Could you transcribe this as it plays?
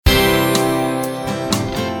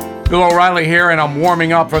Bill O'Reilly here, and I'm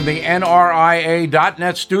warming up from the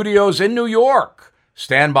NRIA.net studios in New York.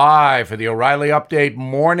 Stand by for the O'Reilly Update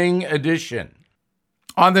Morning Edition.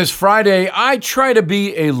 On this Friday, I try to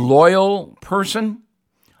be a loyal person.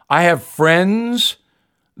 I have friends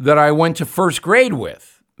that I went to first grade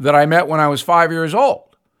with, that I met when I was 5 years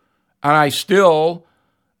old, and I still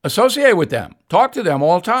associate with them, talk to them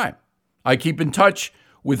all the time. I keep in touch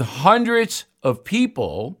with hundreds of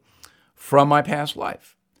people from my past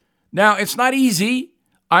life. Now, it's not easy.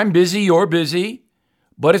 I'm busy, you're busy,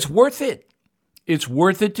 but it's worth it. It's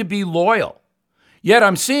worth it to be loyal. Yet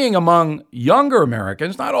I'm seeing among younger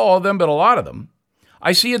Americans, not all of them, but a lot of them,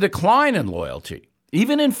 I see a decline in loyalty,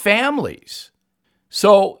 even in families.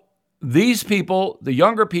 So these people, the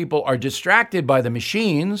younger people, are distracted by the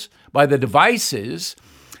machines, by the devices,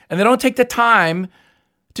 and they don't take the time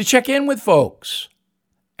to check in with folks.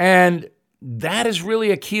 And that is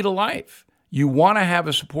really a key to life. You want to have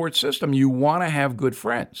a support system. You want to have good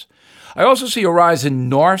friends. I also see a rise in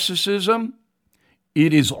narcissism.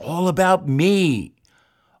 It is all about me.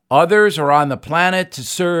 Others are on the planet to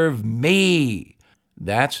serve me.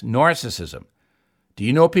 That's narcissism. Do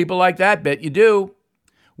you know people like that? Bet you do.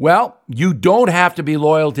 Well, you don't have to be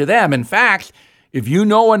loyal to them. In fact, if you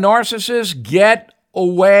know a narcissist, get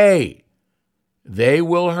away. They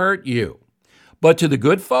will hurt you. But to the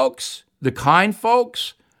good folks, the kind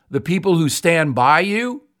folks, the people who stand by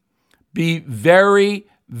you, be very,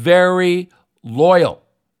 very loyal.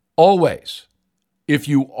 Always. If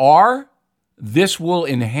you are, this will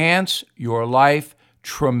enhance your life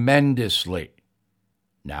tremendously.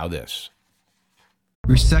 Now this.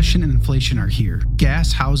 Recession and inflation are here.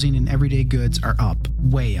 Gas, housing, and everyday goods are up,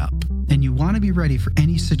 way up. And you want to be ready for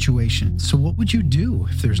any situation. So what would you do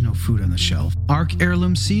if there's no food on the shelf? ARC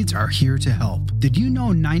Heirloom Seeds are here to help. Did you know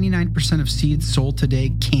 99% of seeds sold today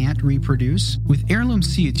can't reproduce? With Heirloom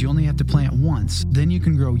Seeds, you only have to plant once. Then you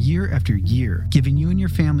can grow year after year, giving you and your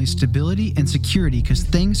family stability and security because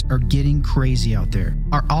things are getting crazy out there.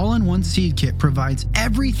 Our all-in-one seed kit provides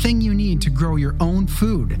everything you need to grow your own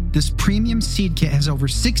food. This premium seed kit has over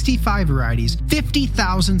 65 varieties,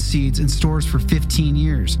 50,000 seeds in stores for 15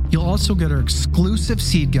 years. You'll also get our exclusive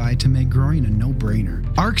seed guide to make growing a no-brainer.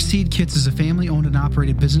 ARC Seed Kits is a family-owned and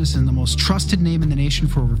operated business and the most trusted name in the nation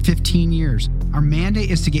for over 15 years. Our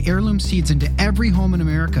mandate is to get heirloom seeds into every home in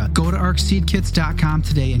America. Go to arcseedkits.com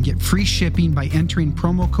today and get free shipping by entering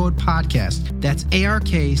promo code podcast. That's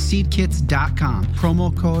ARKseedkits.com,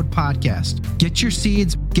 promo code podcast. Get your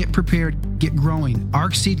seeds, get prepared, get growing.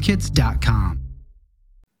 arcseedkits.com.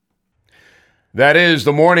 That is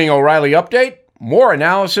the Morning O'Reilly Update. More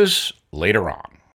analysis later on.